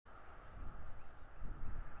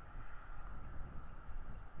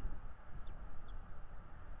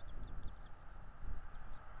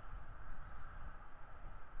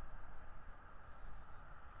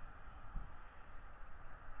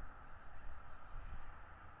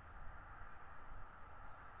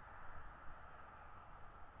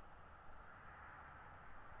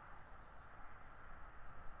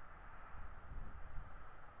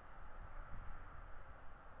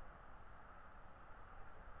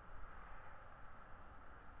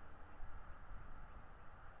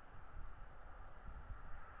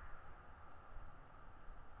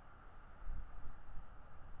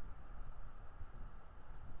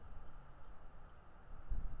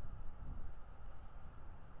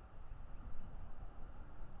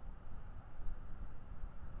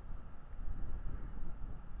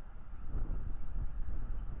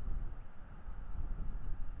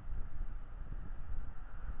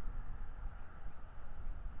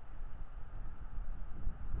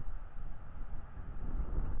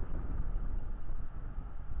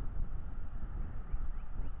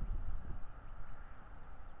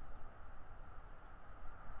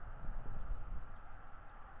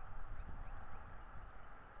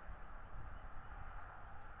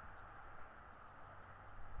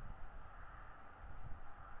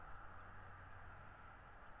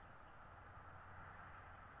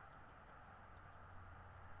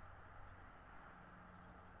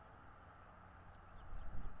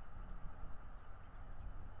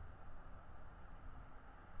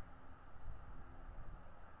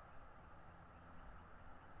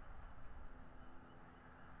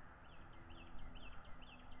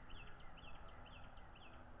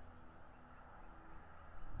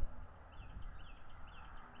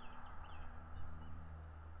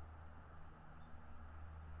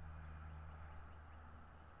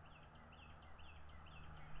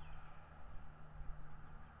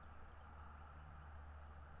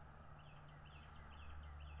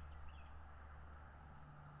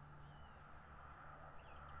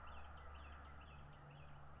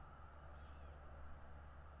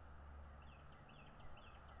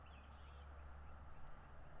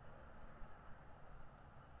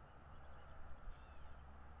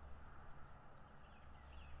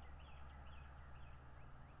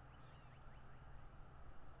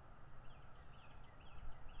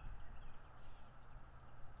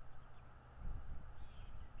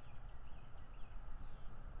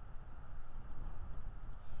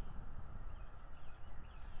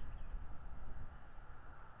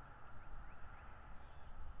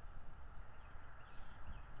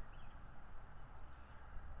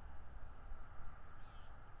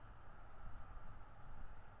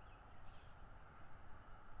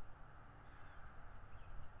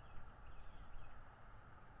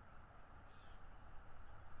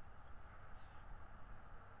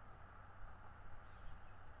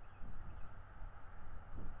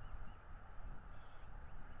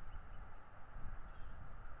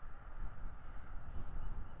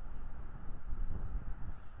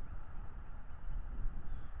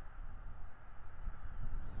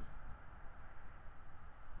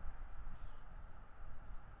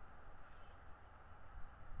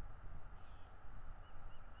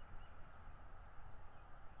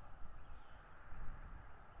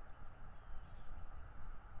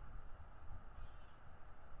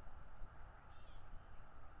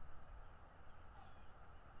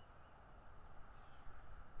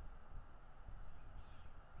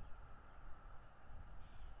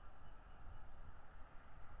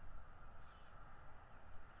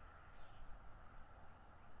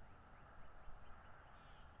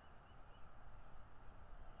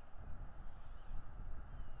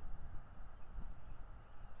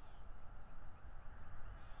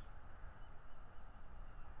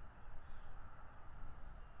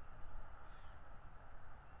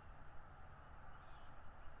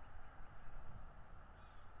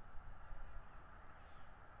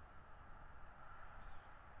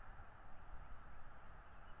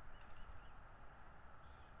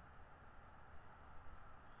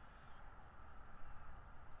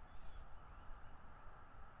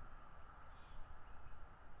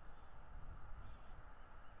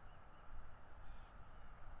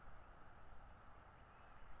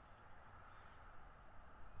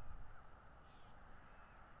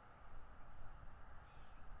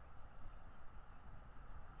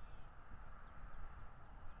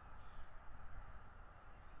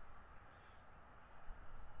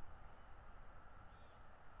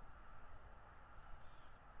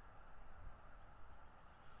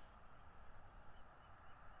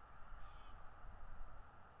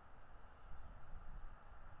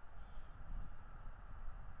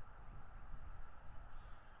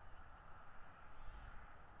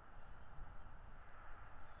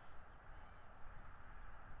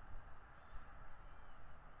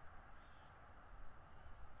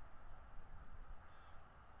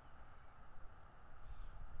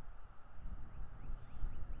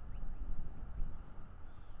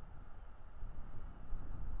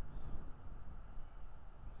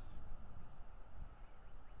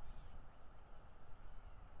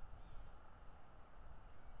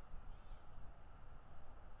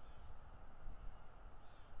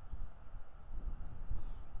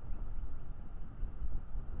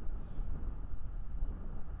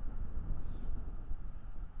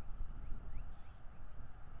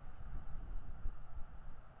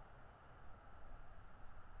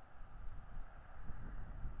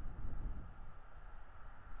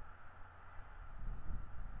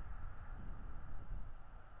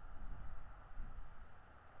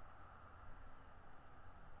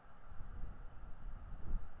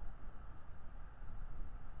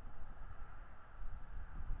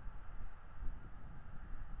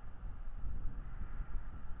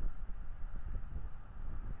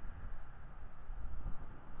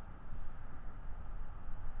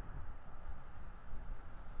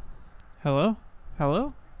Hello?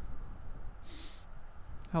 Hello?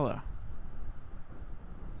 Hello.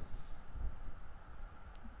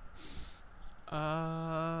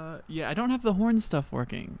 Yeah, I don't have the horn stuff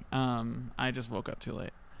working. I just woke up too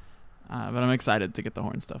late. But I'm excited to get the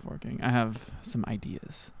horn stuff working. I have some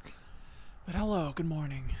ideas. But hello, good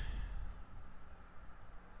morning.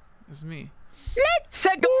 It's me. Let's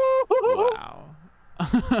go! Wow.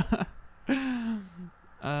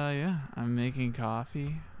 Yeah, I'm making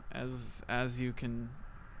coffee, as you can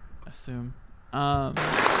assume. I'm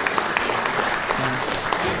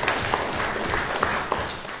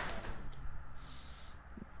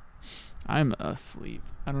asleep.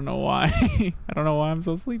 I don't know why. I don't know why I'm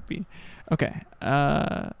so sleepy. Okay.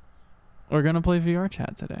 We're gonna play VR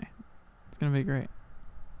chat today. It's gonna be great.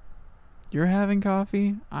 You're having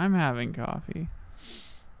coffee. I'm having coffee.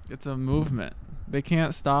 It's a movement. They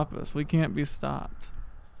can't stop us. We can't be stopped.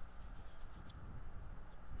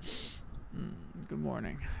 Good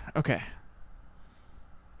morning. Okay.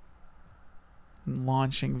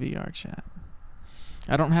 Launching VR chat.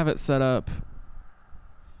 I don't have it set up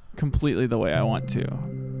completely the way I want to,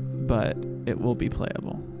 but it will be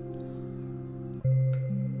playable.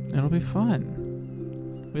 It'll be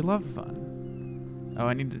fun. We love fun. Oh,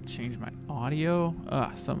 I need to change my audio.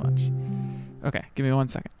 So much. Okay, give me 1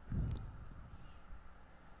 second.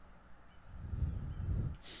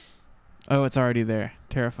 Oh, it's already there.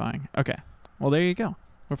 Terrifying. Okay. Well, there you go.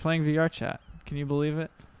 We're playing VR chat. Can you believe it?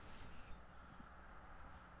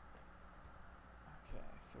 Okay,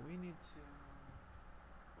 so we need to...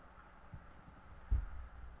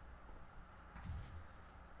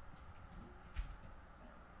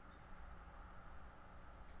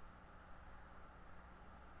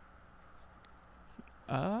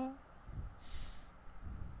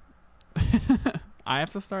 I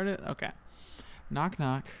have to start it? Okay. Knock,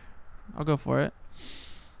 knock. I'll go for it.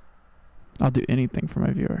 I'll do anything for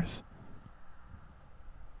my viewers.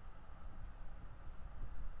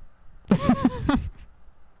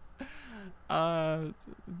 My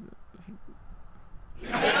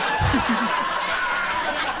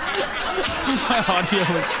audio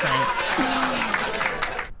was turned.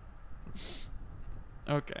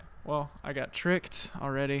 Okay. Well, I got tricked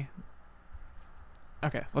already.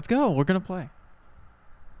 Okay, let's go. We're gonna play.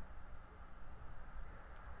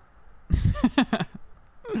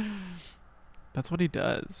 That's what he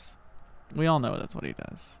does. We all know that's what he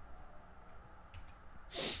does.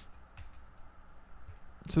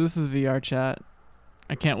 So this is VR chat.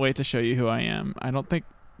 I can't wait to show you who I am. I don't think...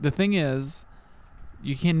 The thing is,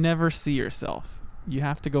 you can never see yourself. You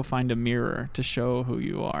have to go find a mirror to show who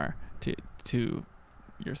you are to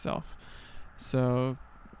yourself. So...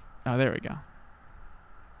 Oh, there we go.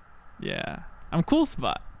 Yeah. I'm cool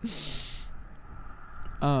spot.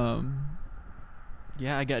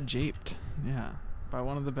 Yeah, I got japed. Yeah, by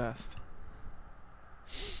one of the best.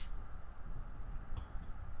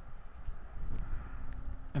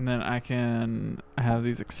 And then I have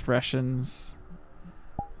these expressions.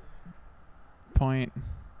 Point.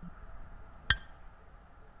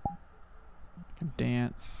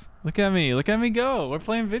 Dance. Look at me. Look at me go. We're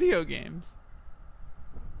playing video games.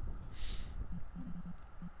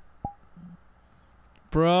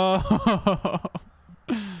 Bro.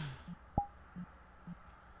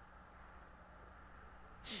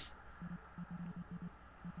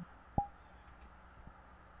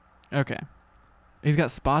 Okay. He's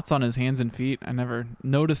got spots on his hands and feet. I never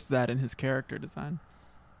noticed that in his character design.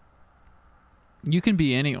 You can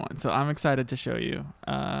be anyone, so I'm excited to show you.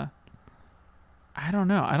 I don't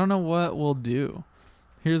know. I don't know what we'll do.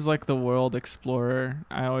 Here's like the world explorer.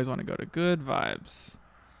 I always want to go to good vibes.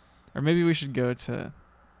 Or maybe we should go to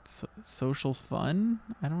social fun?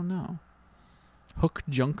 I don't know. Hook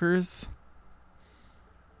junkers?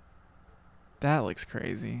 That looks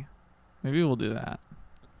crazy. Maybe we'll do that.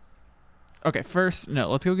 Okay, first, no,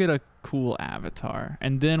 let's go get a cool avatar.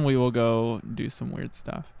 And then we will go do some weird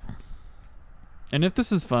stuff. And if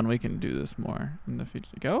this is fun, we can do this more in the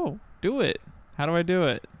future. Go, do it. How do I do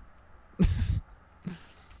it?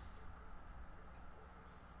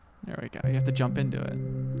 There we go. You have to jump into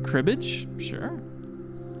it. Cribbage? Sure.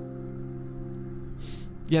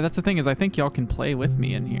 Yeah, that's the thing is I think y'all can play with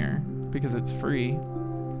me in here because it's free.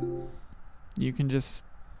 You can just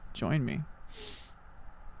join me.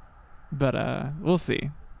 But we'll see.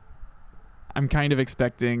 I'm kind of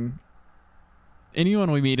expecting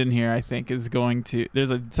anyone we meet in here, I think, is going to...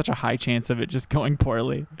 There's such a high chance of it just going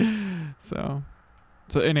poorly. So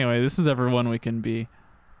anyway, this is everyone we can be.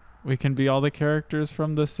 We can be all the characters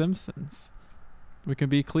from The Simpsons. We can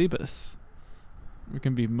be Cleebus. We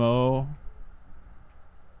can be Moe.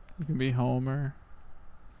 We can be Homer.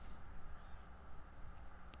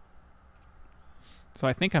 So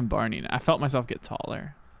I think I'm Barney. I felt myself get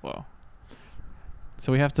taller. Whoa.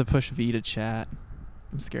 So we have to push V to chat.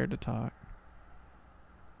 I'm scared to talk.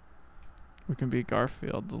 We can be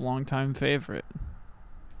Garfield, the longtime favorite.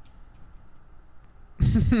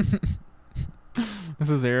 This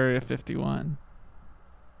is Area 51.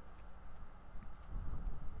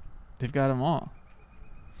 They've got them all.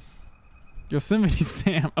 Yosemite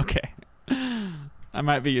Sam. Okay. I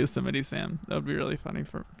might be Yosemite Sam. That would be really funny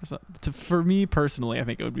for me personally. I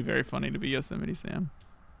think it would be very funny to be Yosemite Sam.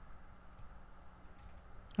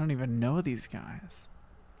 I don't even know these guys.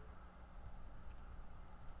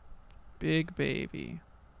 Big baby.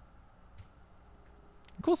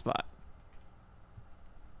 Cool spot.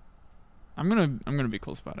 I'm gonna be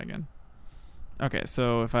cool spot again. Okay,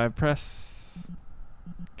 so if I press,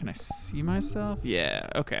 can I see myself? Yeah.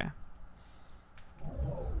 Okay.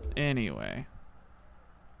 Anyway,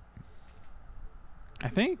 I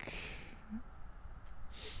think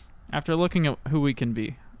after looking at who we can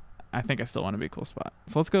be, I think I still want to be cool spot.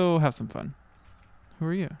 So let's go have some fun. Who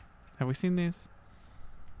are you? Have we seen these?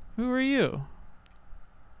 Who are you?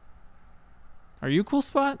 Are you cool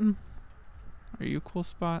spot? Are you cool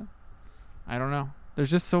spot? I don't know. There's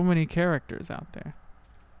just so many characters out there.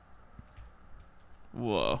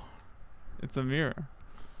 Whoa. It's a mirror.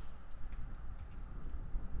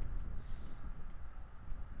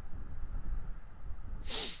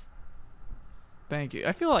 Thank you.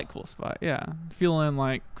 I feel like cool spot. Yeah. Feeling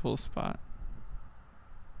like cool spot.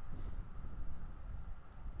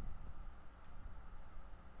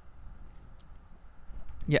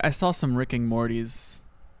 Yeah, I saw some Rick and Morty's.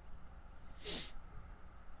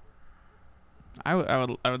 I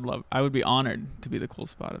would be honored to be the cool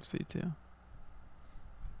spot of C2.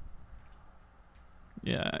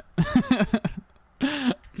 Yeah.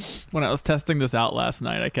 When I was testing this out last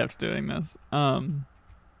night, I kept doing this.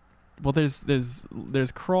 Well,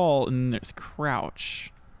 there's crawl and there's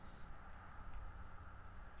crouch,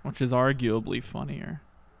 which is arguably funnier.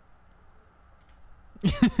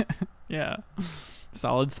 Yeah.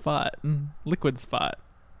 Solid spot. Liquid spot.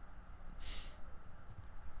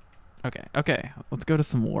 Okay. Let's go to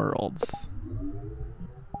some worlds.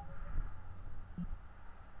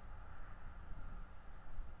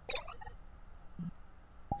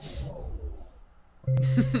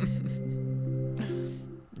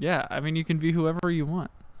 Yeah, I mean, you can be whoever you want.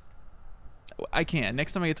 I can.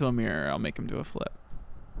 Next time I get to a mirror, I'll make him do a flip.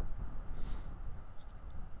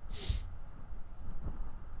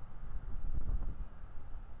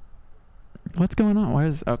 What's going on? Why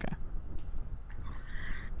is... Okay.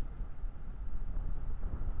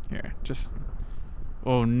 Here, just...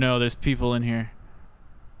 Oh no, there's people in here.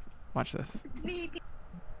 Watch this.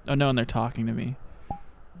 Oh no, and they're talking to me.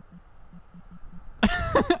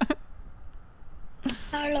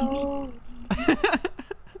 Hello.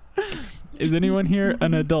 Is anyone here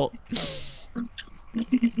an adult?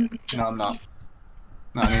 No, I'm not.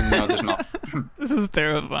 I mean, no, there's not. This is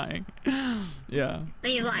terrifying. Yeah.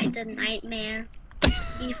 We like the nightmare.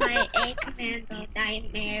 If I Eggman or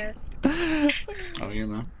nightmare. Oh, you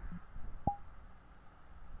man.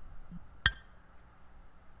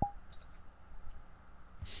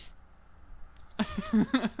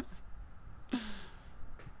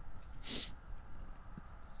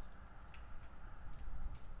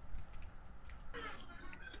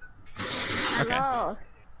 Hello.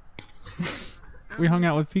 We hung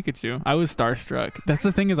out with Pikachu. I was starstruck. That's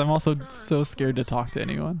the thing, is I'm also so scared to talk to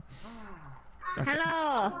anyone. Okay.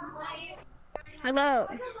 Hello. Hello.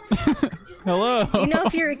 Hello. You know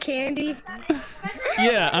if you're a candy?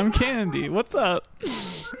 Yeah, I'm Candy. What's up?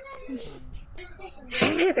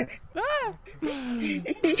 Ah.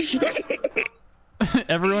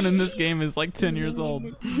 Everyone in this game is like 10 years old.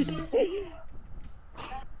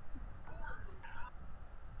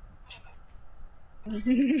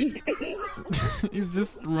 He's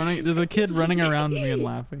just running. There's a kid running around me and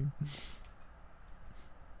laughing.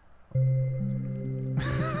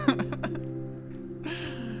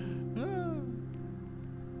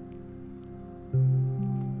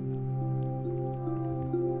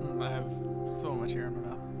 I have so much hair in my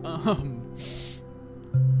mouth.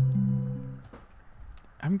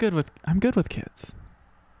 I'm good with kids.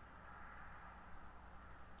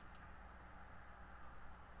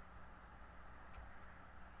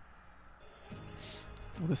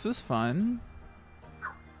 Well, this is fun.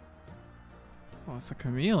 Oh, it's a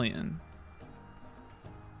chameleon.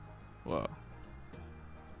 Whoa.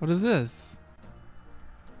 What is this?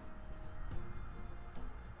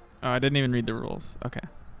 Oh, I didn't even read the rules. Okay.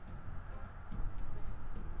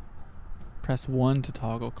 Press 1 to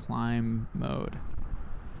toggle climb mode.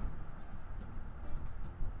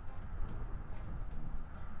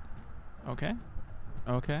 Okay.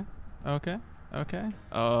 Okay. Okay. Okay.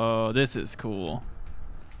 Oh, this is cool.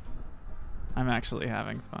 I'm actually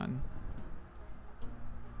having fun.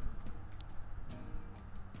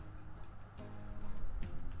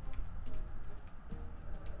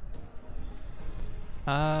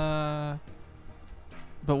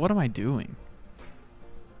 But what am I doing?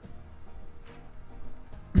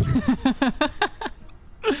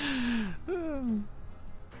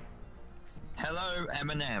 Hello,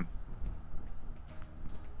 Eminem.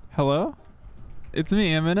 Hello? It's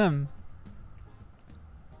me, Eminem.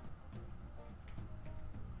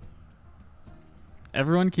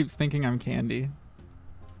 Everyone keeps thinking I'm Candy.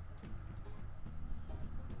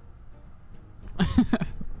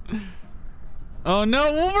 Oh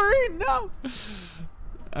no, Wolverine, no!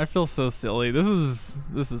 I feel so silly. This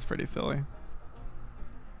is pretty silly.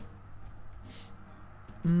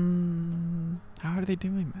 How are they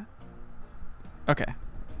doing that? Okay.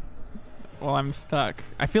 Well, I'm stuck.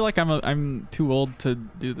 I feel like I'm too old to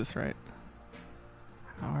do this right.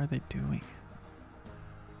 How are they doing?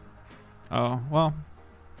 Oh, well.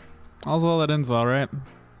 All's well that ends well, right?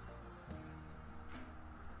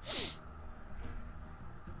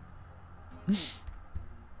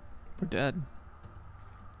 We're dead.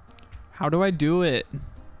 How do I do it?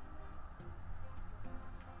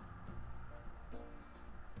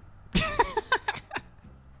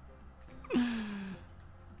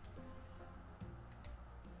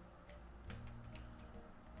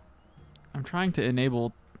 I'm trying to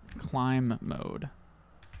enable climb mode.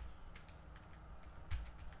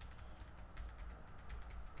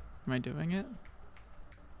 Am I doing it?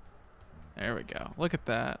 There we go. Look at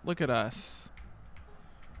that. Look at us.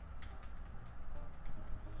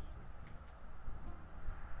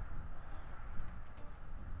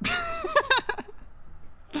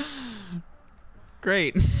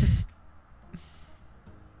 Great.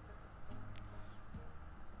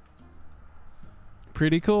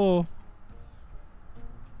 Pretty cool.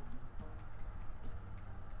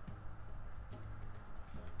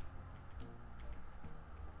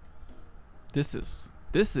 This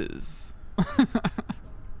is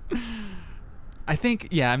I think,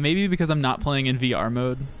 yeah, maybe because I'm not playing in VR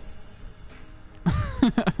mode.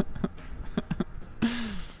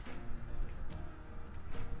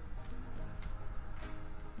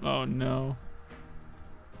 Oh no.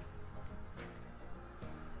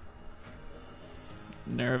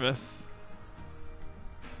 Nervous.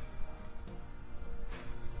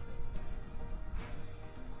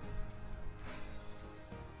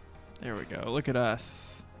 There we go. Look at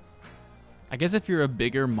us. I guess if you're a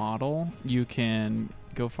bigger model, you can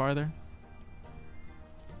go farther.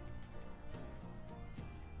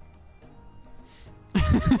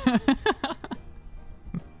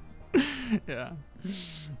 Yeah.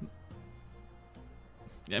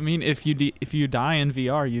 I mean, if you die in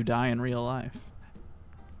VR, you die in real life.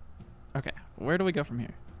 Okay, where do we go from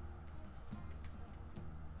here?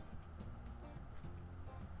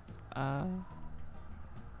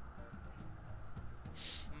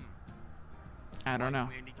 I don't know.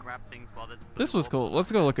 This was cool.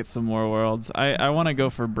 Let's go look at some more worlds. I want to go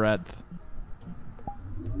for breadth.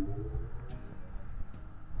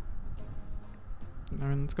 I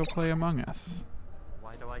mean, let's go play Among Us.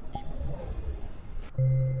 Why do I keep...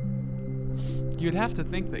 You'd have to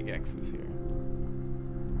think that Gex is here.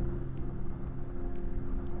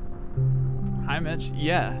 Hi, Mitch.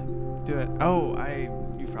 Yeah, do it. Oh,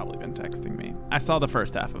 you've probably been texting me. I saw the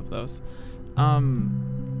first half of those.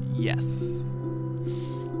 Yes.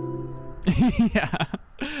 Yeah.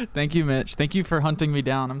 Thank you, Mitch. Thank you for hunting me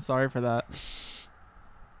down. I'm sorry for that.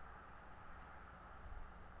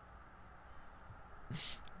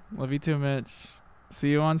 Love you too, Mitch.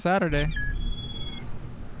 See you on Saturday.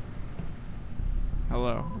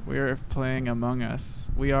 Hello. We're playing Among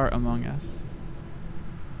Us. We are Among Us.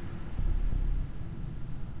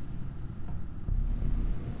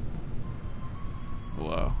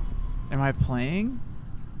 Whoa. Am I playing?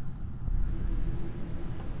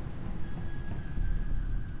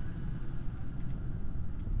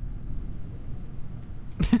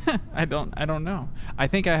 I don't know. I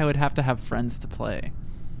think I would have to have friends to play.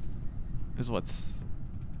 Is what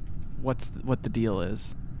the deal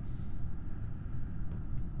is.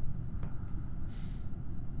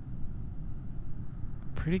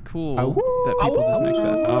 Pretty cool that people just make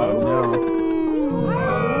that. Oh no.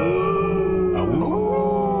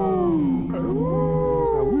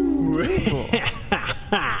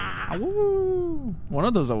 Cool. One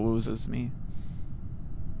of those awoos is me.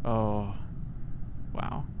 Oh.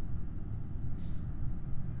 Wow.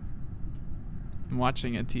 I'm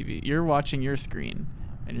watching a TV. You're watching your screen,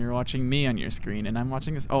 and you're watching me on your screen, and I'm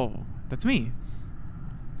watching this. Oh, That's me.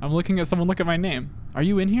 I'm looking at someone. Look at my name. Are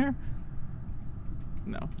you in here?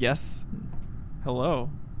 No. Yes. Hello.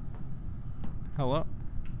 Hello.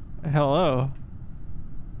 Hello.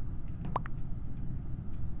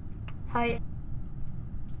 Hi.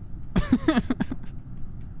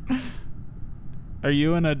 Are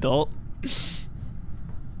you an adult?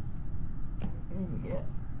 Yeah.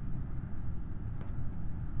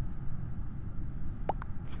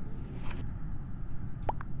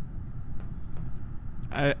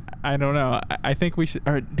 I don't know. I think we should.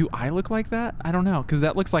 Or do I look like that? I don't know, because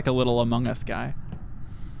that looks like a little Among Us guy.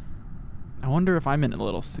 I wonder if I'm in a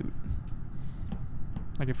little suit.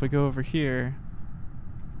 Like if we go over here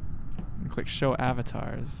and click show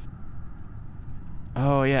avatars.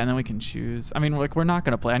 Oh yeah, and then we can choose. I mean, like we're not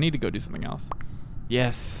gonna play. I need to go do something else.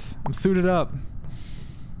 Yes, I'm suited up.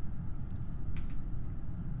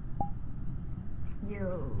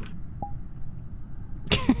 Yo.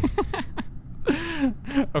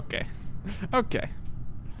 Okay. Okay.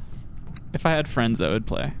 If I had friends, I would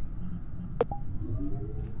play.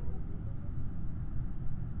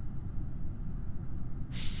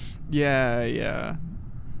 Yeah, yeah.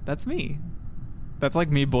 That's me. That's like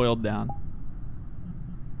me boiled down.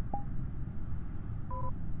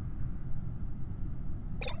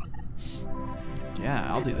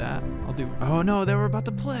 Yeah, I'll do that. I'll do. Oh no, they were about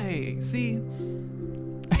to play. See?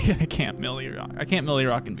 I can't Millie Rock. I can't Millie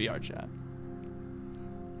Rock in VR chat.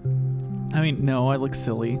 I mean, no, I look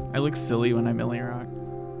silly. I look silly when I Millie Rock.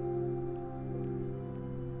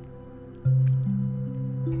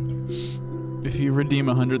 If you redeem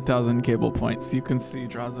 100,000 cable points, you can see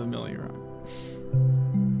draws of Millie Rock.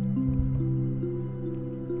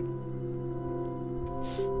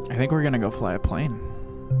 I think we're gonna go fly a plane.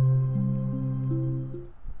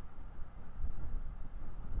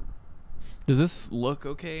 Does this look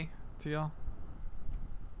okay to y'all?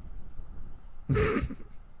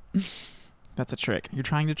 That's a trick. You're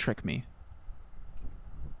trying to trick me.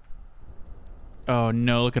 Oh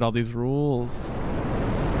no, look at all these rules.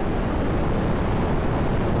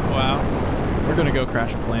 Wow. We're gonna go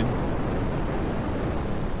crash a plane.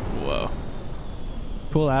 Whoa.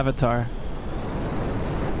 Cool avatar.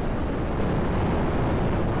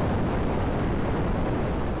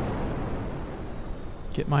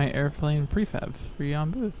 Get my airplane prefab free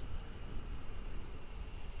on booth.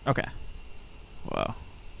 Okay. Whoa.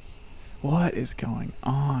 What is going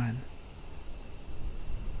on?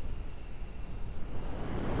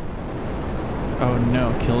 Oh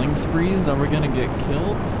no, killing sprees? Are we gonna get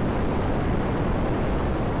killed?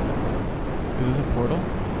 Is this a portal?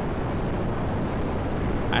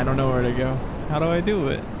 I don't know where to go. How do I do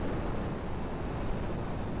it?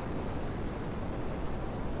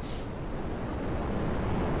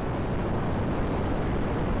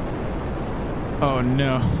 Oh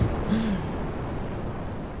no.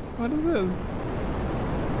 What is this?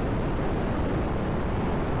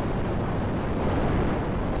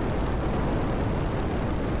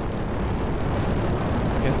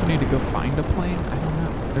 I guess we need to go find a plane? I don't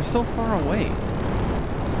know. They're so far away.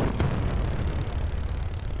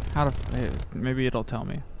 How to... Maybe it'll tell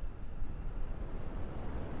me.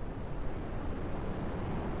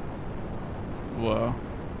 Whoa.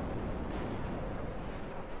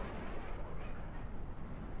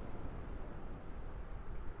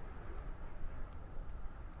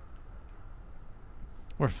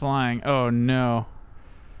 We're flying. Oh no.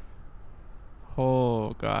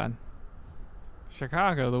 Oh god.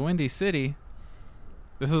 Chicago, the Windy City.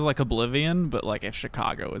 This is like Oblivion, but like if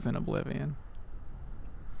Chicago was in Oblivion.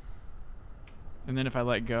 And then if I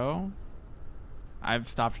let go, I've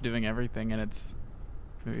stopped doing everything and it's...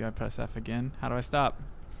 Maybe I press F again. How do I stop?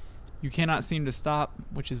 You cannot seem to stop,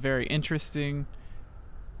 which is very interesting.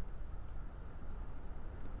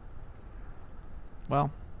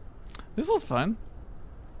 Well, this was fun.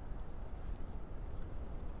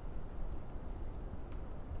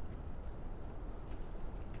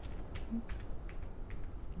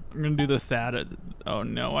 I'm gonna do the sad. Oh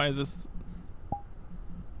no, why is this?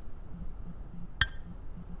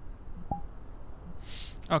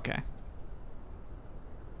 Okay.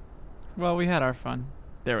 Well, we had our fun.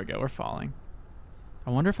 There we go, we're falling. I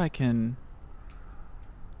wonder if I can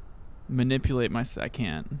manipulate I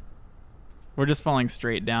can't. We're just falling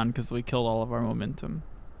straight down because we killed all of our momentum.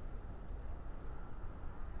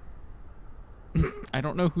 I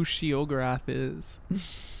don't know who Shiograth is.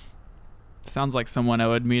 Sounds like someone I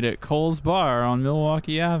would meet at Cole's Bar on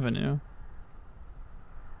Milwaukee Avenue.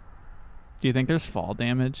 Do you think there's fall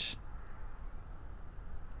damage?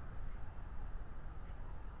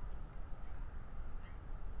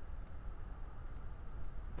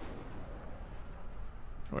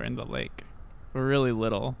 We're in the lake. We're really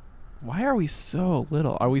little. Why are we so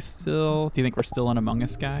little? Are we still... Do you think we're still an Among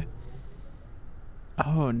Us guy?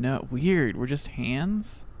 Oh, no. Weird. We're just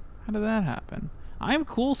hands? How did that happen? I'm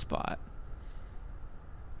cool spot.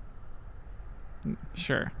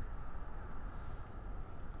 Sure.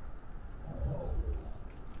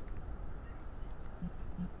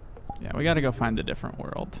 Yeah, we gotta go find a different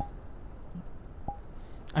world.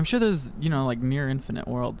 I'm sure there's, you know, like near infinite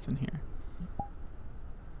worlds in here.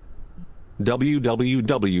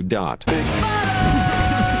 www.com.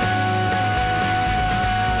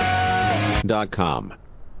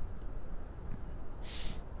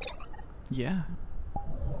 Yeah.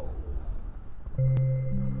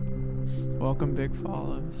 Welcome, Big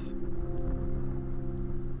Follows.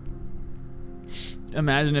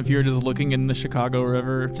 Imagine if you were just looking in the Chicago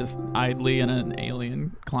River, just idly, and an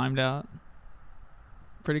alien climbed out.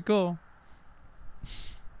 Pretty cool.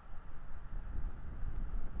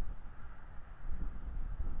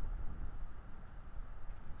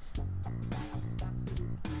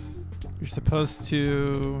 You're supposed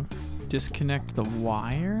to disconnect the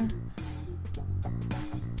wire?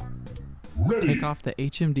 Ready. Take off the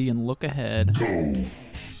HMD and look ahead. Go.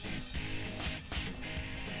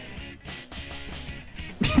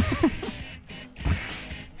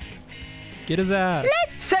 Get his ass.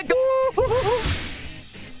 Let's go.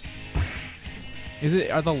 Is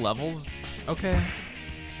it? Are the levels okay?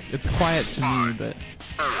 It's quiet to me, but.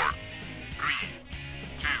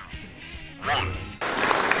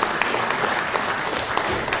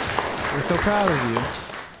 We're so proud of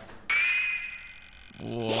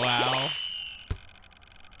you. Wow.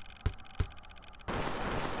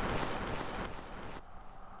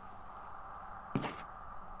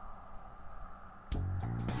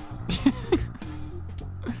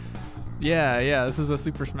 Yeah, this is a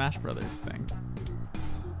Super Smash Brothers thing.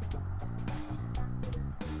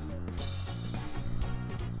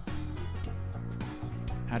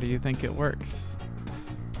 How do you think it works?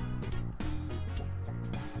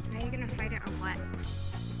 Are you gonna fight it or what?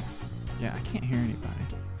 Yeah, I can't hear anybody.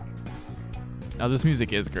 Oh, this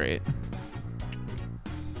music is great.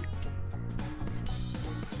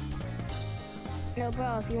 No,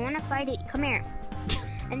 bro, if you wanna fight it, come here.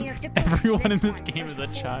 And you have to push Everyone in this one. game Push is a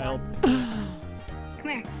the child. button. Come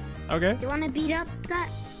here. Okay. You wanna beat up that?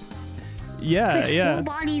 Yeah, Push yeah. full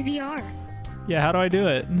body VR. Yeah, how do I do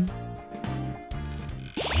it?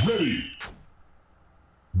 Ready.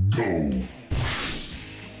 Go.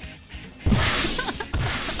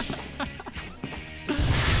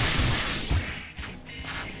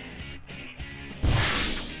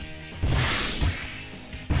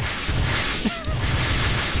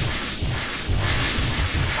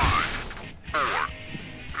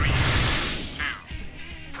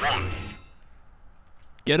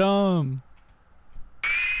 Get him.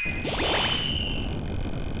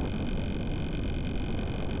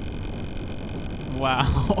 Wow.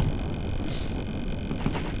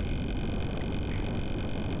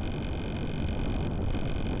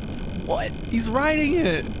 What? He's riding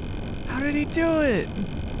it. How did he do it?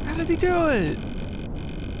 How did he do it?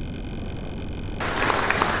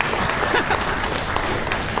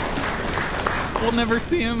 We'll never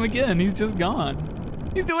see him again. He's just gone.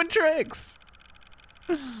 He's doing tricks.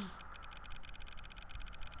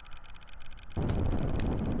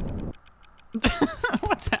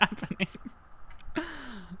 What's happening?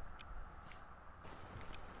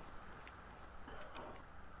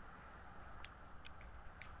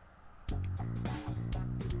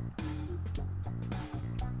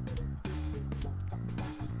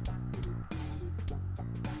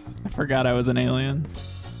 I forgot I was an alien.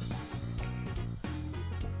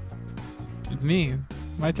 It's me.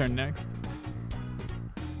 My turn next.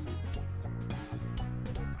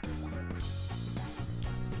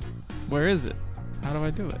 Where is it? How do I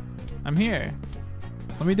do it? I'm here.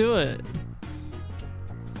 Let me do it.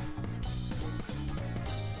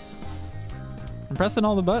 I'm pressing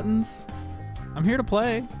all the buttons. I'm here to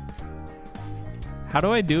play. How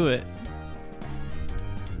do I do it?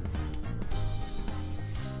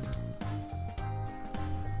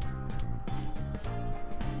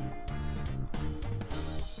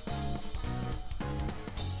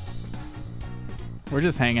 We're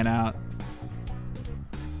just hanging out.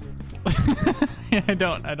 Yeah, I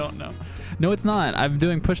don't know. No, it's not. I'm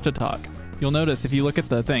doing push to talk. You'll notice if you look at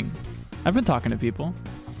the thing. I've been talking to people.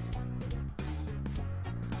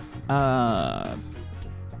 I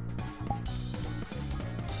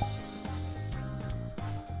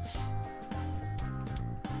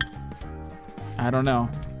don't know.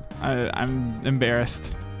 I'm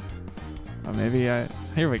embarrassed. Oh, maybe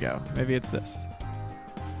here we go. Maybe it's this.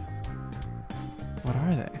 What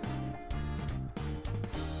are they?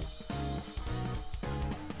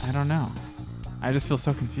 I don't know. I just feel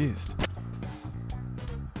so confused.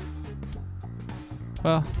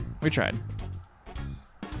 Well, we tried.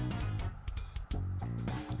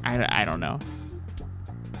 I don't know.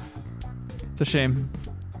 It's a shame.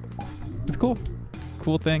 It's cool.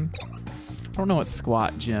 Cool thing. I don't know what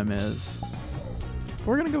squat gym is. But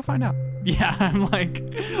we're gonna go find out. Yeah, I'm like,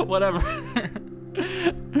 whatever.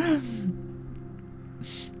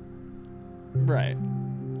 Right.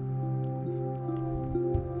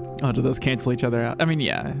 Oh, do those cancel each other out? I mean,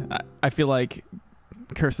 yeah. I feel like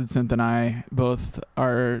Cursed Synth and I both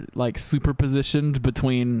are like super positioned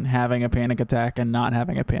between having a panic attack and not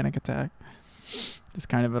having a panic attack. Just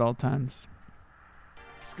kind of at all times.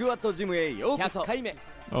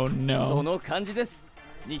 Oh no. その感じです。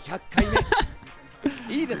200回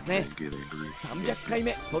目。いいですね。300回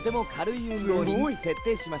目。とても軽い運動に設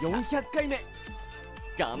定しました。400回目。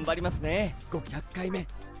頑張りますね。500回目。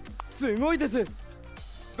すごいです。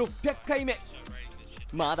600回目。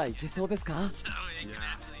まだいけそうですか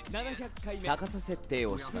？700回目。高さ設定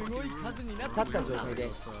をします。立った状態で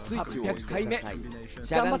スイッチを押してください。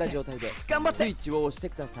しゃがんだ状態でスイッチを押して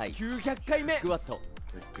ください。900回目。スクワット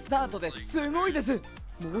スタートです。すごいです。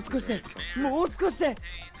もう少しでもう少しで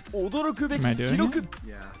驚くべき記録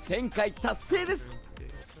1000回達成です。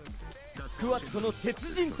スクワットの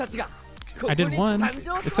鉄人たちがここに I did one. 誕生し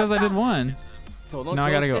ま It した。 says I did one. その Now 調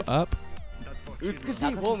I 子 gotta で go up. 美し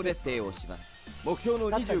いフォームで設定をします。目標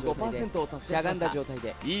の 25% を達成しました。状態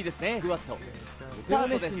でいいですね。スクワットスタート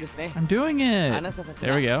ですね。 I'm doing あな it. たたち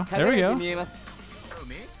There we go. が There we 輝いて go. 見えます。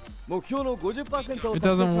目標の 50% を It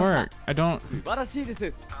達成 doesn't しました。 work. I don't. 素晴らしいで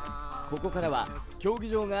す。ここからは競技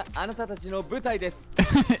場があなたたちの舞台です。努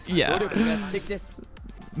Yeah. 力が素敵です。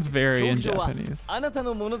 It's very 競 in 技場は Japanese. あなた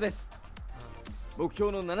のものです。目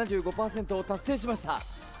標の 75% を達成しました。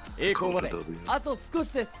栄光まであと少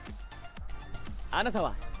しです。あなた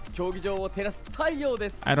は競技場を照らす太陽で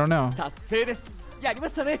す。 I don't know. 達成です。やりま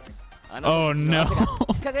したね。あな Oh たたちの no. 汗が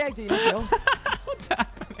輝いていますよ。 What's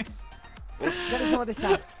happening? お疲れ様でした。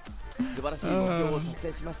素晴らしい目標を達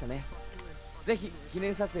成しましたね。ぜひ記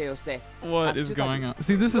念撮影をして。 What is going on?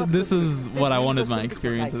 See, this is what I wanted my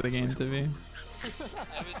experience of the game to be. I was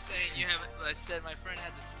saying you have. I said my friend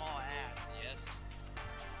has a small ass. Yes.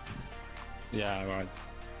 Yeah, right.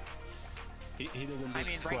 He doesn't do I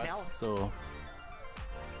mean, squats, right now- so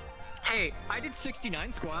Hey, I did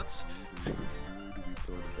 69 squats.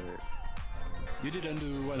 you didn't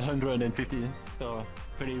do 150, so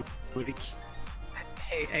pretty weak.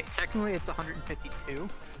 Hey, technically it's 152.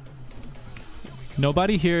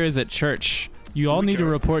 Nobody here is at church. You all need to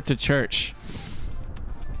report to church.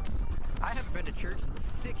 I haven't been to church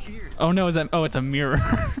in 6 years. Oh no, is that? Oh, it's a mirror.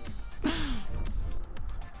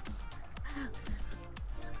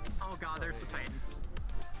 Oh god, there's the Titan.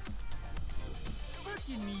 Look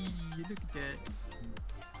at me, look at that.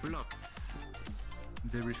 Blocked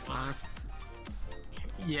very fast.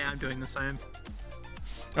 Yeah, I'm doing the same.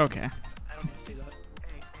 Okay. I don't need to see that.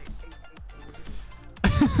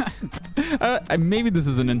 Hey. Maybe this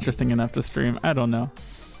isn't interesting enough to stream. I don't know.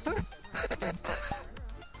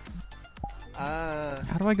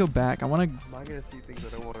 How do I go back? I want to. Am I gonna see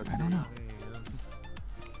things I don't want to I see? don't know.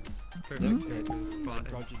 Perfect spot.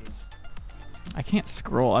 I can't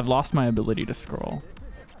scroll. I've lost my ability to scroll.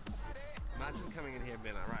 Imagine coming in here and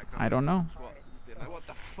being like, right, I don't know. What? Being like, what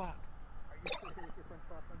the fuck?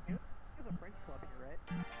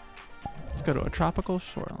 Let's go to a tropical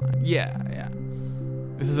shoreline. Yeah, yeah.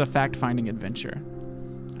 This is a fact-finding adventure.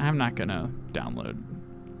 I'm not gonna download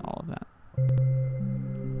all of that.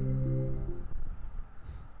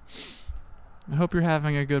 I hope you're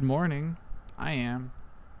having a good morning. I am.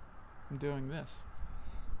 I'm doing this.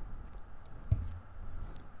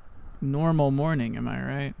 Normal morning, am I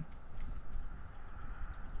right?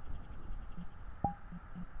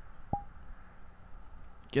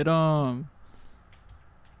 Get 'em.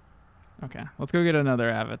 Okay, let's go get another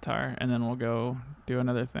avatar, and then we'll go do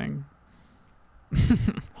another thing.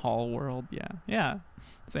 Hall world, yeah. Yeah,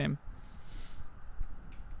 same.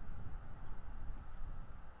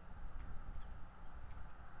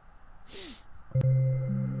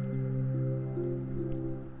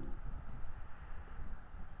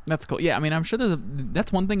 That's cool. Yeah, I mean, I'm sure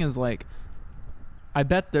that's one thing is like, I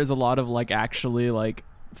bet there's a lot of like actually like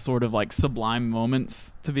sort of like sublime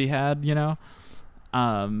moments to be had, you know,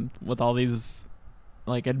 with all these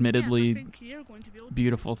like admittedly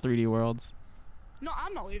beautiful 3D worlds. No,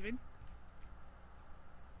 I'm not leaving.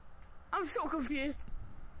 I'm so confused.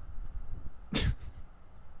 I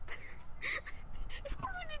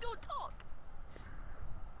really don't talk.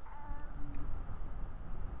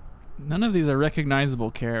 None of these are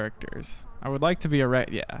recognizable characters. I would like to be a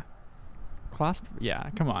yeah. Clasp, yeah,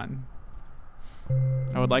 come on.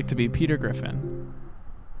 I would like to be Peter Griffin.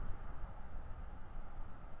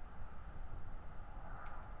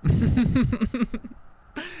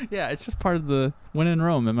 Yeah, it's just part of the when in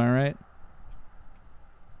Rome, am I right?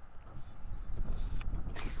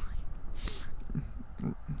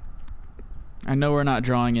 I know we're not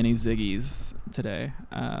drawing any Ziggies today.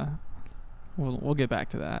 We'll get back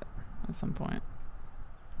to that at some point.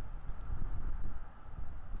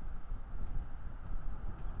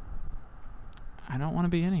 I don't want to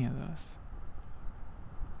be any of those.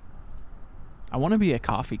 I want to be a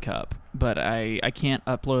coffee cup, but I can't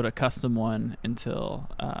upload a custom one until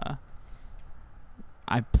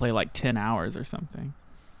I play like 10 hours or something.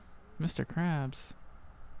 Mr. Krabs.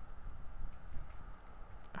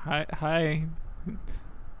 Hi.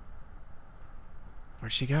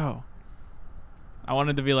 Where'd she go? I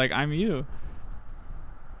wanted to be like, I'm you.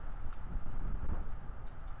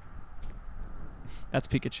 That's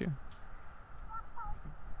Pikachu.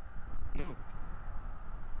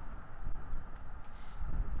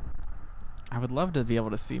 I would love to be able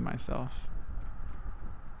to see myself.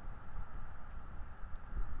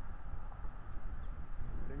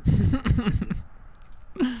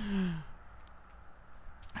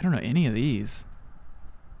 I don't know any of these.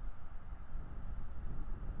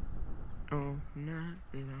 Oh, no,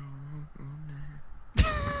 no, no.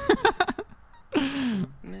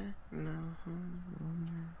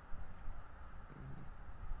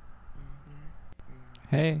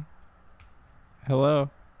 Hey. Hello.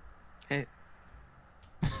 Hey.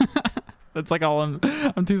 That's like all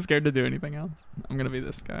I'm too scared to do anything else. I'm gonna be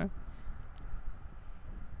this guy.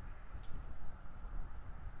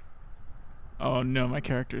 Oh no, my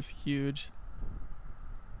character's huge.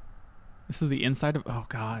 This is the inside of, oh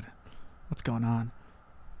god. What's going on?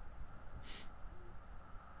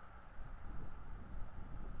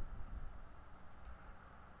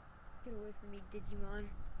 Get away from me, Digimon.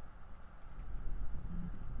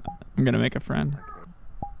 I'm gonna make a friend.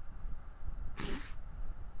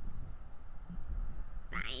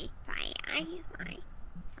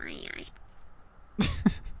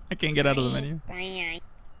 I can't get out of the menu.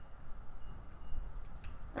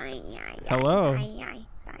 Hello.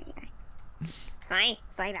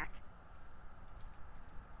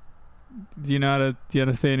 Do you know how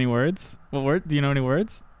to say any words? What word? Do you know any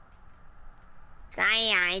words?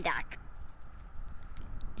 Duck.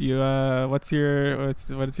 Do you what's your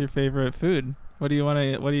favorite food? What do you want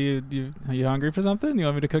to are you hungry for something? You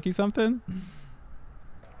want me to cook you something?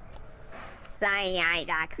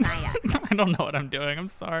 Duck. I don't know what I'm doing. I'm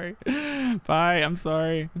sorry. Bye. I'm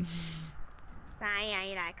sorry.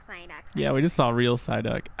 Yeah, we just saw real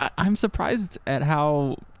Psyduck. I'm surprised at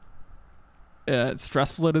how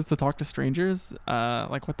stressful it is to talk to strangers.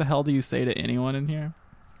 Like, what the hell do you say to anyone in here?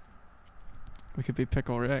 We could be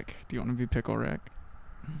Pickle Rick. Do you want to be Pickle Rick?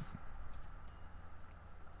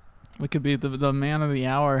 We could be the man of the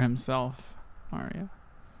hour himself, Mario.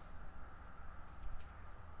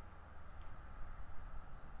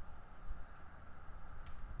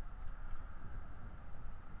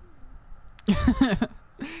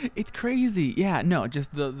 It's crazy. Yeah, no,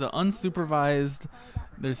 just the unsupervised.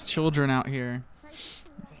 There's children out here.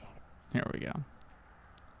 Here we go.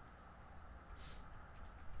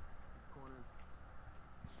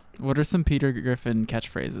 What are some Peter Griffin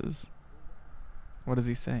catchphrases? What does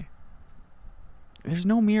he say? There's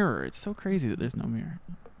no mirror. It's so crazy that there's no mirror.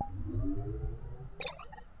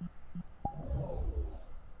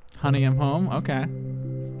 Honey, I'm home. Okay.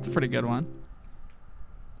 It's a pretty good one.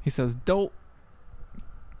 He says dope.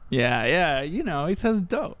 Yeah, you know, he says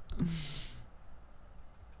dope.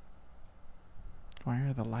 Why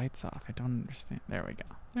are the lights off? I don't understand. There we go.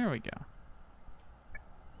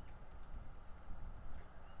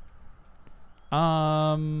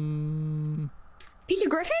 Peter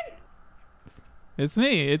Griffin? It's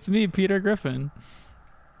me, Peter Griffin.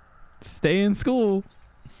 Stay in school.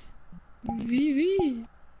 VV.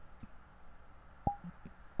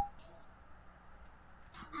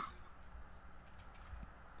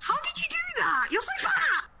 How did you do that? You're so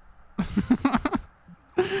fat!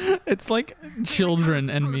 It's like children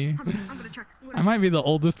and me. I'm gonna try. I might be the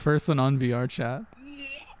oldest person on VR chat. Yeah.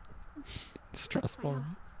 It's stressful.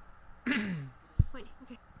 Wait,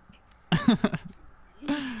 okay.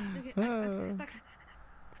 Back.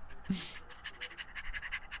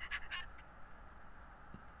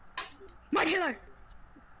 My pillow!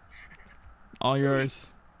 All yours.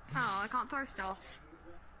 Oh, I can't throw stuff.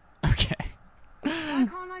 Okay. Why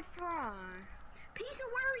can't I try? Peter,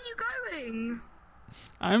 where are you going?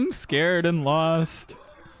 I'm scared and lost.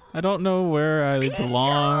 I don't know where I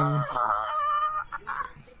belong.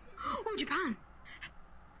 Oh, Japan.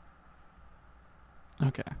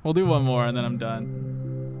 Okay, we'll do one more and then I'm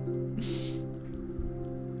done.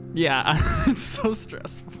 Yeah, it's so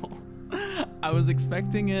stressful. I was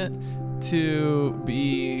expecting it to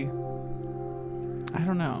be, I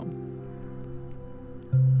don't know.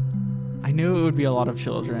 I knew it would be a lot of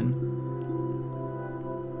children.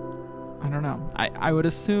 I don't know. I would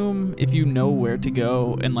assume if you know where to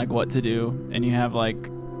go and like what to do and you have like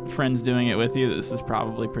friends doing it with you, this is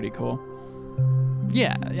probably pretty cool.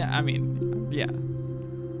 Yeah, I mean, yeah.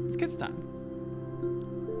 It's kids time.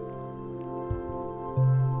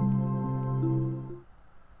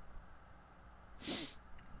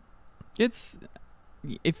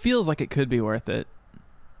 It feels like it could be worth it.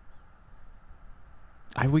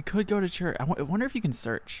 We could go to church. I wonder if you can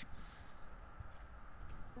search.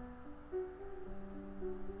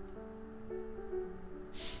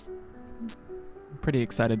 I'm pretty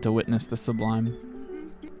excited to witness the sublime.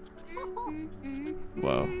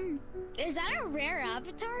 Whoa. Is that a rare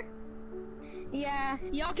avatar? Yeah,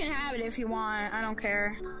 y'all can have it if you want. I don't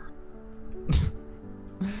care.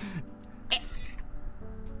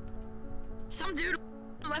 Some dude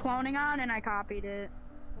like cloning on and I copied it.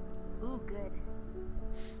 Ooh, good.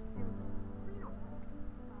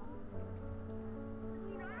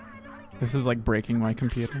 This is like breaking my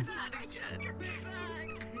computer.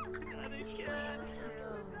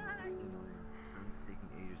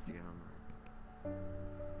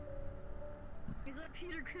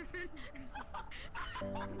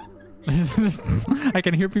 I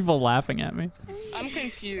can hear people laughing at me. I'm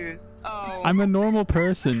confused. Oh. I'm a normal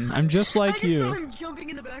person. I'm just like I just saw you. him jumping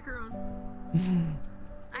in the background.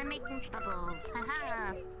 I'm making trouble.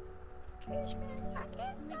 Haha.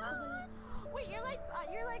 Wait, you're like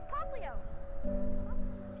Poplio.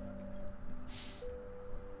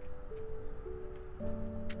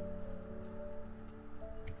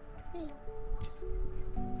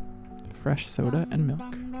 Fresh soda and milk.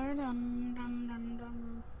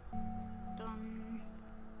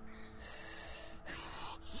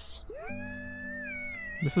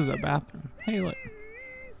 This is a bathroom. Hey, look.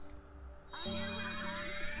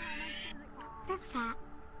 You're fat.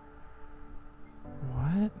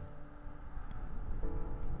 What?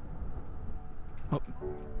 Oh.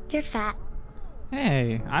 You're fat.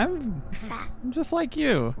 Hey, I'm Fat. just like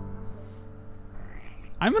you.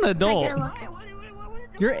 I'm an adult.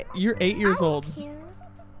 You're 8 years old.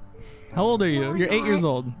 How old are you? You're 8 years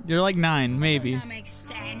old. You're like 9, maybe. That makes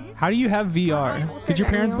sense. How do you have VR? Did your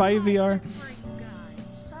parents buy you VR?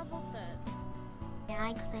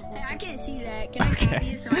 Yeah, Hey, I can't see that. Can I copy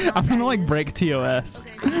Okay. it so I know I'm gonna what like that break TOS. is?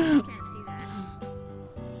 Okay, I can't see that.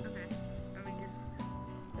 Okay. Let me just...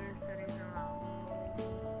 There's settings around.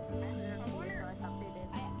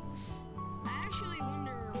 I actually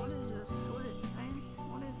wonder, what is this? What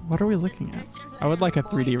is... What are we looking at? I would like a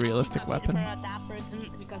 3D realistic weapon. That person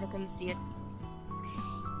because I couldn't see it.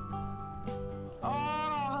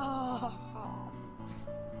 Oh!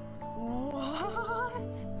 What?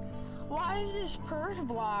 Why is this purse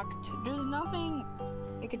blocked? There's nothing...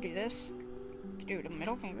 You could do this. You could do it with a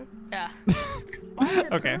middle finger. Yeah. Why is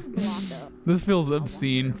the Okay. purse blocked up? This feels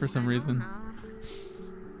obscene for some reason.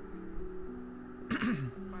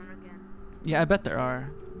 Yeah, I bet there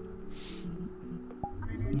are.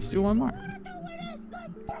 Let's do one more.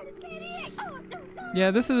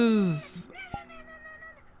 Yeah, this is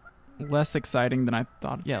less exciting than I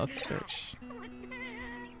thought. Yeah, let's search.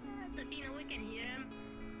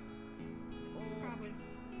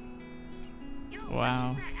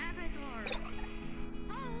 Wow.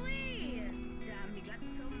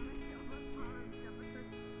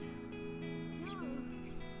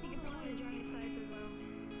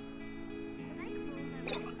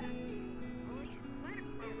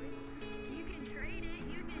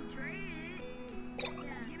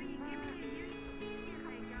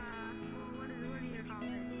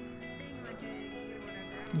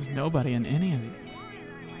 There's nobody in any of these.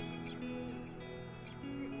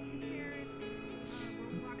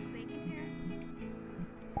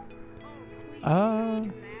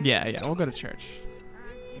 Yeah, we'll go to church.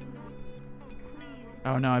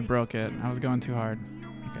 Oh no, I broke it. I was going too hard.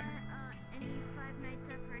 Okay.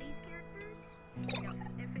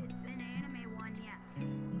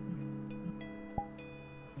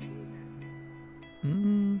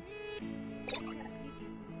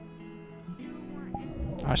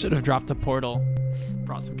 I should have dropped a portal.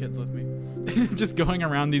 Brought some kids with me. Just going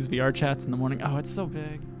around these VR chats in the morning. Oh, it's so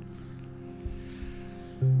big.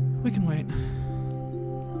 We can wait.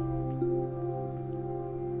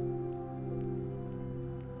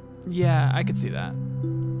 Yeah, I could see that.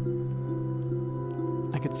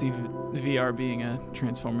 could see VR being a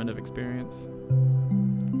transformative experience.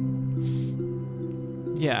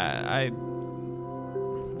 Yeah, I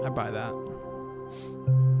buy that.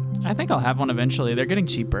 I think I'll have one eventually. They're getting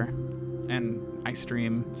cheaper, and I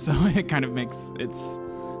stream, so it kind of makes it's.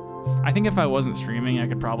 I think if I wasn't streaming, I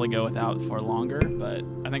could probably go without for longer, but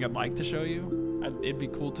I think I'd like to show you. It'd be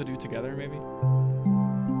cool to do together, maybe.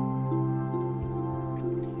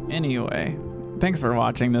 Anyway, thanks for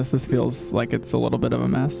watching this. This feels like it's a little bit of a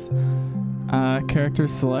mess. Character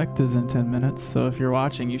select is in 10 minutes, so if you're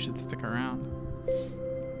watching, you should stick around.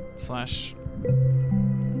 /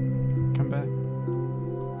 come back.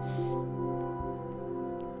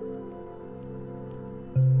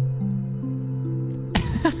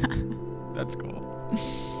 That's cool.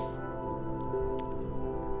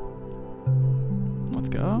 Let's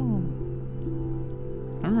go.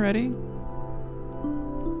 I'm ready.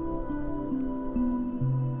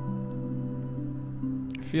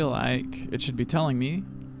 I feel like it should be telling me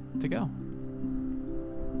to go.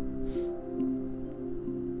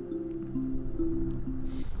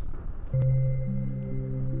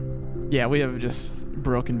 Yeah, we have just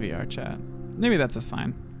broken VR chat. Maybe that's a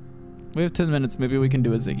sign. We have 10 minutes. Maybe we can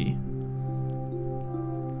do a Ziggy.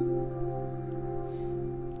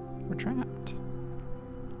 We're trapped.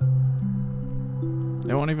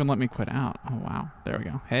 They won't even let me quit out. Oh, wow. There we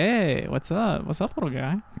go. Hey, what's up? What's up, little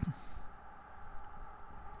guy?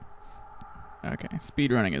 Okay,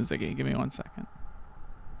 speedrunning a Ziggy. Give me 1 second.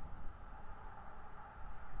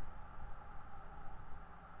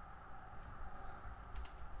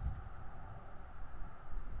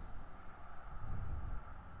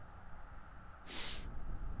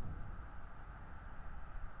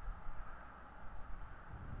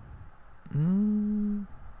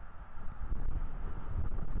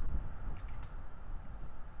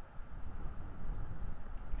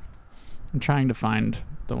 I'm trying to find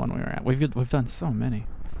the one we were at. We've done so many.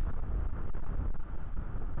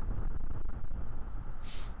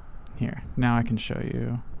 Here, now I can show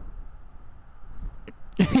you.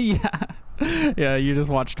 Yeah. Yeah, you just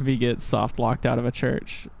watched me get soft locked out of a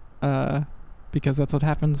church. Because that's what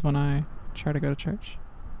happens when I try to go to church.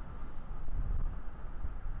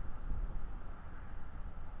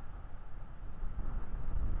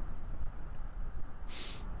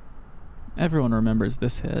 Everyone remembers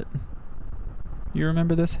this hit. You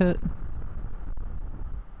remember this hit?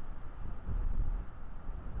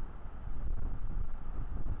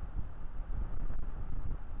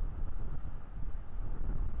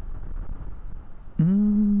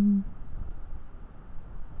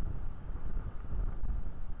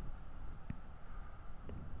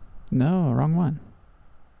 No, wrong one.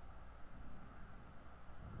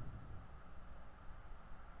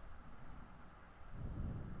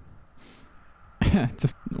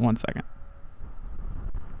 Just 1 second.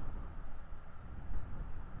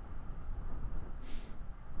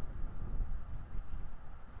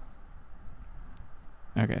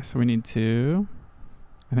 Okay, so we need to...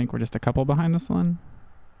 I think we're just a couple behind this one.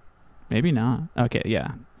 Maybe not. Okay,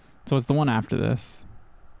 yeah. So it's the one after this.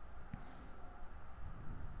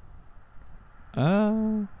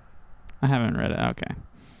 I haven't read it. Okay.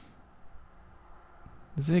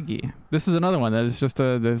 Ziggy. This is another one that is just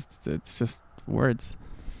it's just words.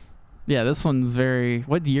 Yeah, this one's very...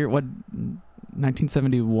 What year? What?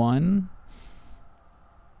 1971?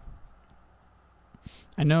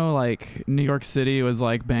 I know, like, New York City was,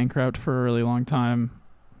 like, bankrupt for a really long time.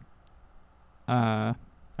 I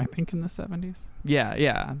think in the 70s. Yeah,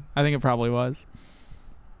 yeah. I think it probably was.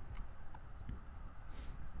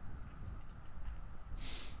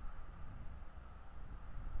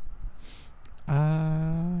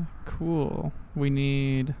 Cool. We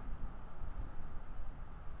need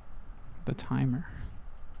the timer.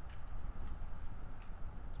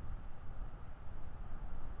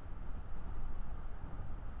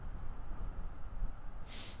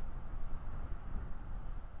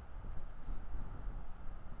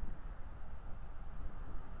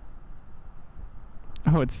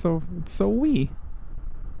 Oh, it's so wee.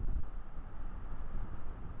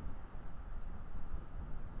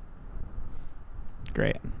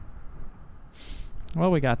 Great.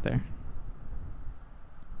 Well, we got there.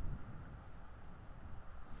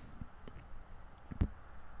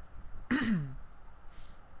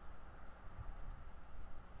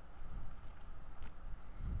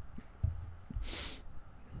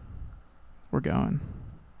 We're going.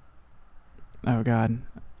 Oh, God.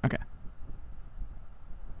 Okay.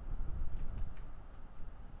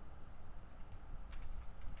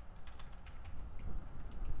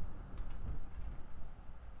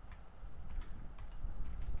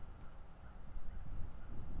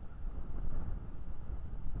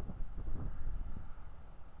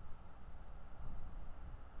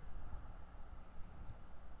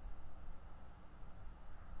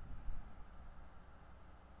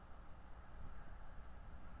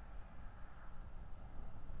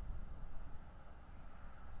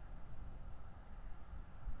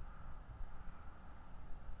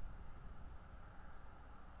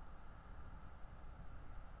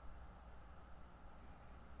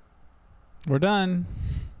 We're done.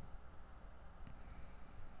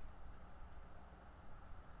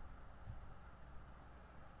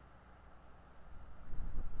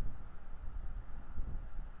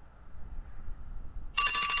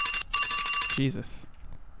 Jesus.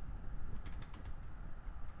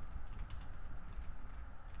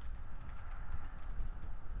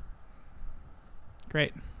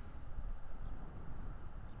 Great.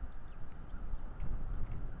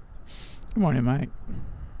 Good morning, Mike.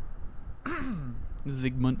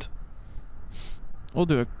 Zygmunt. We'll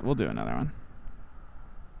do another one.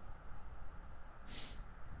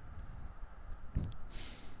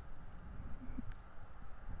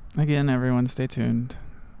 Again, everyone stay tuned.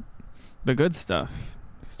 The good stuff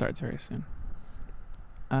starts very soon.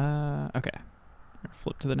 Okay.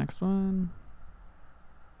 Flip to the next one.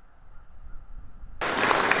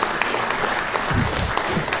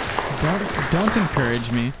 Don't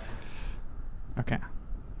encourage me. Okay.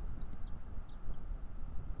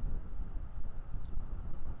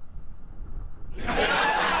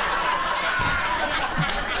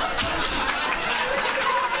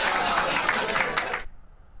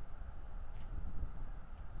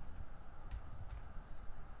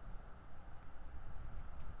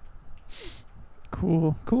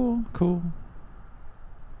 Cool.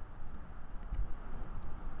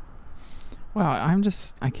 Wow,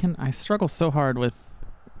 I struggle so hard with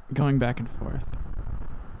going back and forth.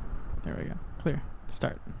 There we go. Clear.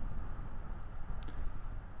 Start.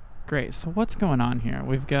 Great. So what's going on here?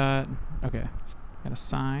 We've got, okay, got a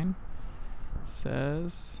sign.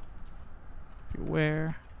 Says,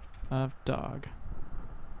 beware of dog.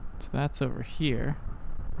 So that's over here.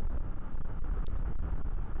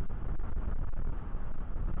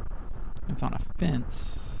 It's on a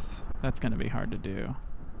fence. That's going to be hard to do.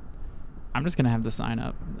 I'm just going to have the sign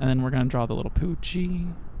up, and then we're going to draw the little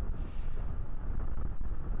poochie.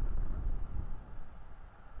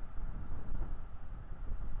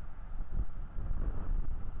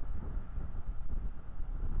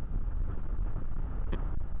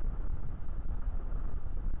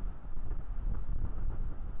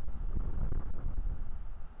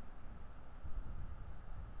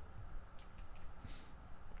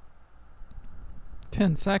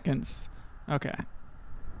 Seconds. Okay.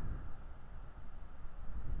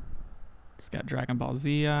 It's got Dragon Ball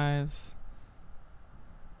Z eyes.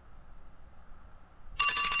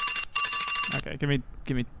 Okay, give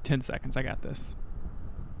me 10 seconds. I got this.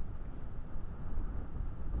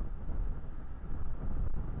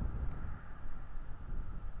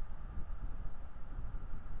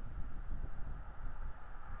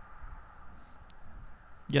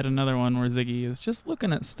 Yet another one where Ziggy is just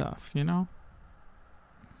looking at stuff, you know?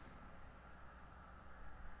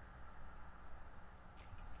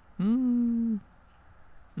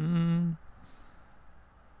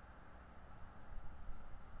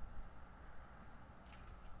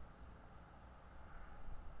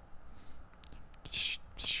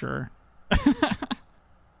 Sure.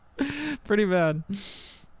 Pretty bad.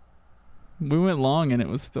 We went long and it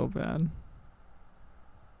was still bad.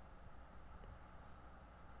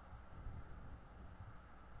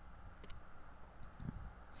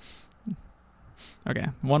 Okay,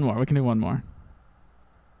 one more. We can do one more.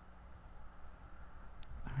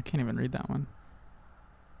 I can't even read that one.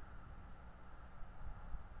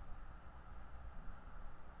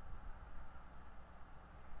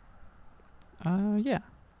 Yeah.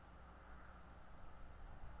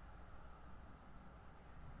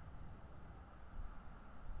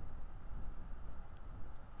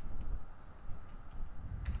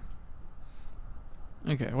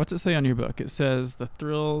 Okay, what's it say on your book? It says the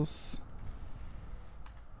thrills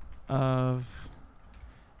of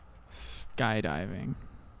skydiving.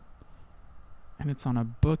 And it's on a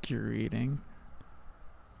book you're reading.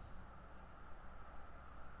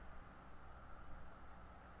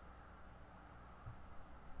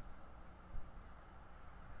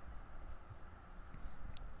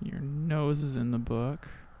 Your nose is in the book.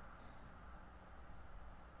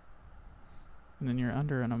 And then you're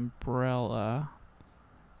under an umbrella.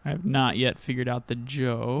 I have not yet figured out the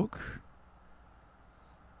joke.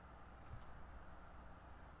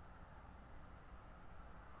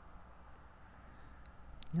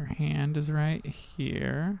 Your hand is right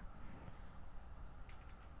here.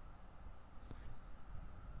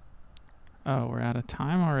 Oh, we're out of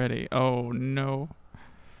time already. Oh, no.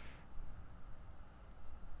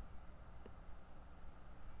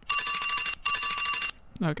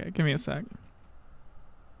 Okay, give me a sec.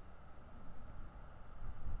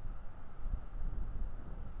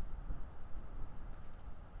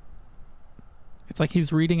 It's like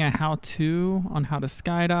he's reading a how-to on how to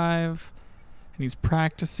skydive, and And he's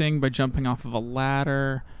practicing by jumping off of a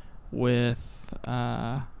ladder with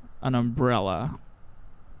an umbrella.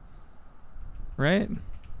 Right?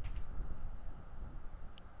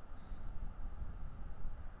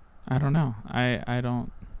 I don't know. I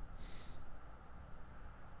don't...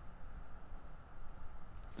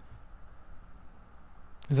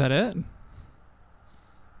 Is that it?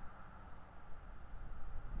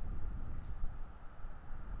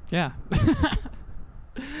 Yeah.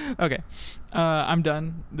 Okay. I'm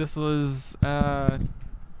done. This was a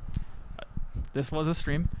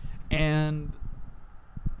stream, and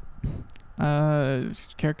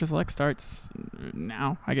character select starts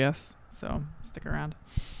now, I guess. So stick around.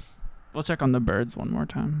 We'll check on the birds one more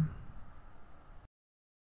time.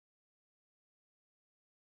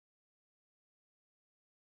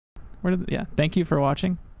 Yeah, thank you for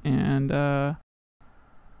watching, and yeah,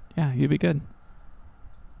 you be good.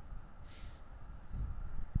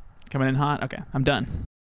 Coming in hot? Okay, I'm done.